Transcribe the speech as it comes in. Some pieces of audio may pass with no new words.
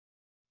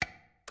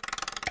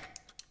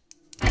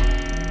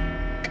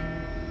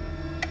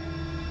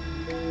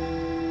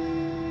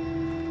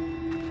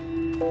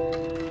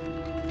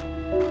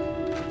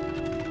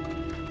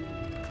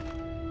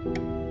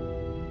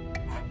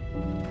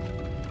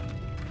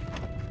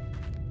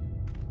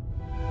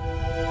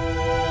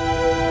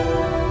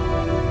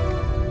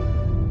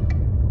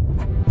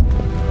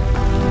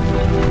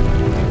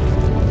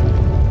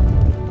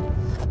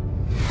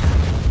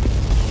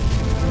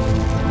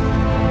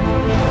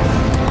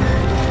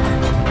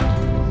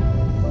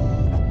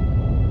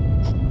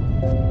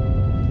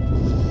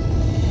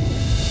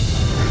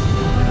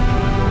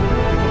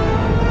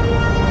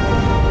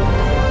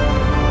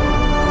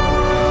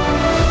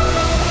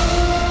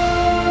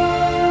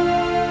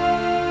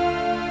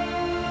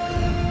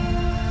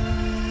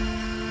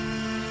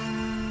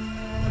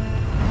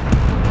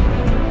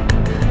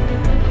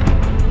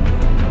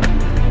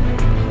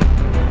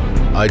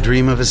I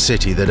dream of a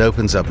city that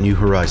opens up new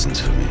horizons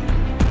for me.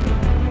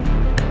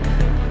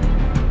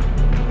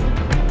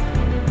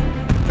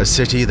 A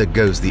city that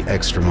goes the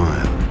extra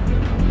mile.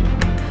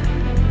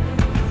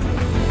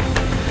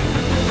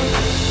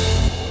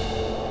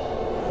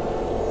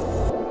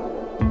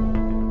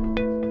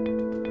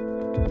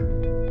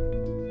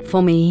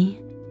 For me,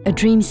 a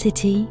dream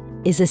city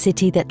is a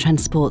city that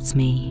transports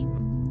me.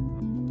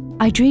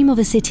 I dream of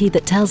a city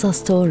that tells our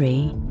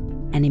story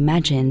and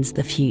imagines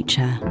the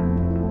future.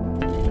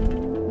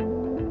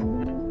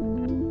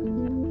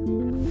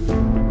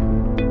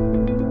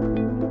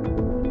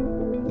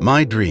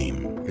 My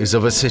dream is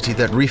of a city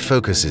that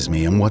refocuses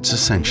me on what's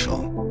essential.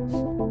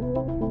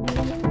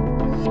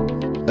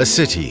 A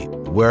city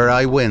where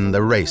I win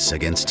the race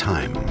against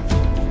time.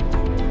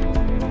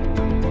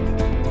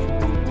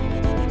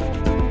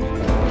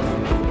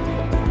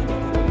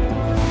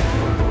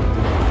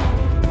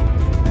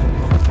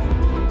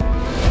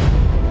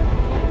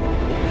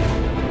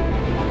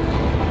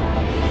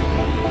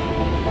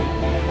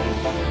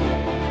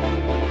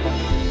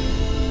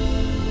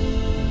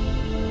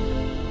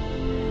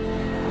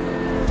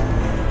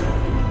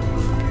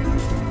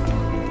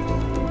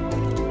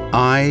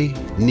 I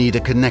need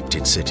a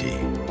connected city,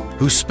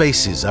 whose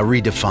spaces are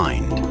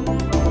redefined.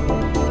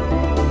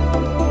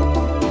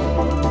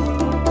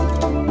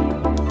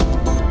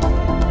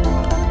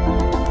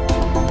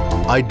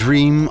 I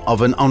dream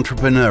of an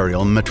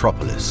entrepreneurial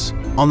metropolis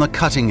on the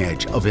cutting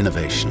edge of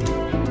innovation.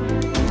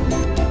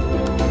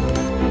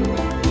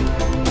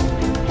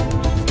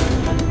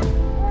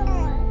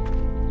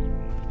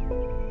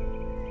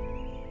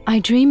 I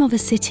dream of a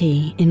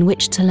city in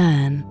which to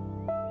learn.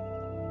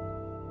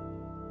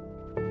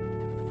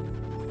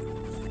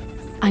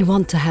 I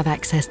want to have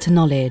access to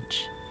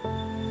knowledge,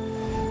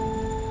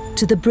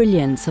 to the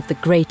brilliance of the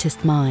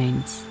greatest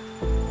minds.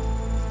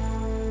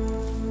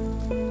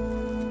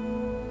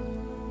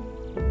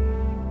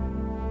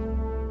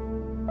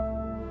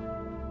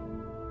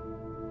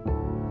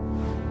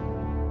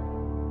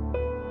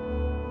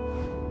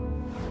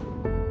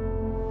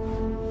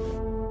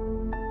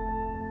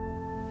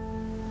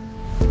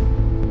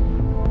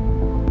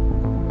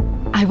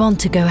 I want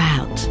to go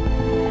out,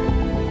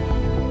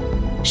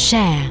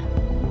 share,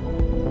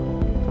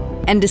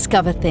 and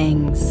discover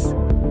things.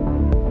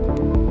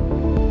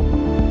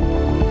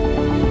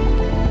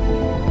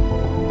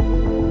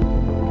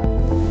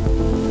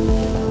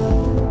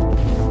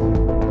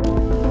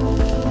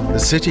 The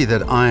city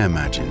that I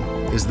imagine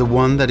is the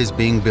one that is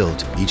being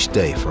built each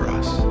day for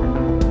us.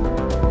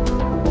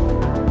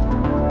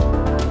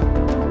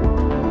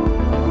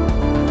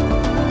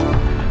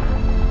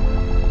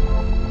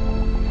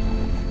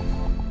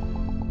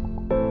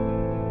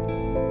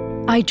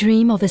 I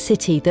dream of a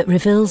city that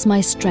reveals my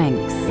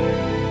strengths.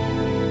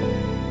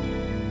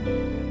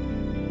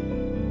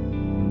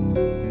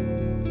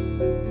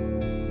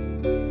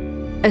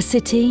 A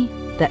city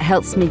that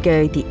helps me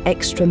go the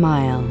extra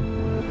mile.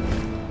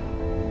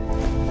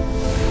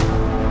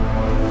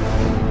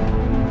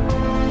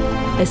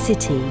 A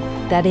city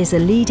that is a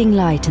leading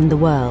light in the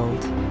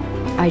world.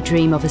 I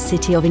dream of a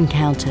city of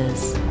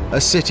encounters.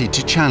 A city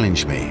to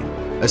challenge me.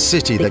 A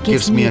city that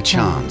gives me a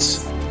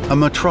chance. A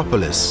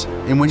metropolis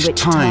in which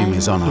time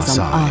is on our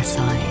side.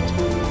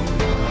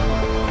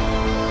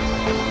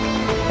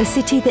 A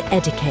city that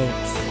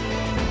educates.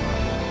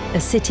 A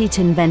city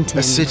to invent in.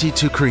 A city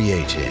to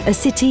create in. A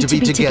city to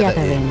be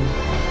together in.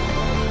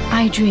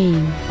 I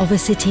dream of a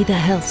city that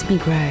helps me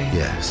grow.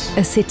 Yes.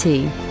 A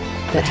city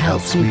that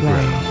helps me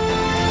grow.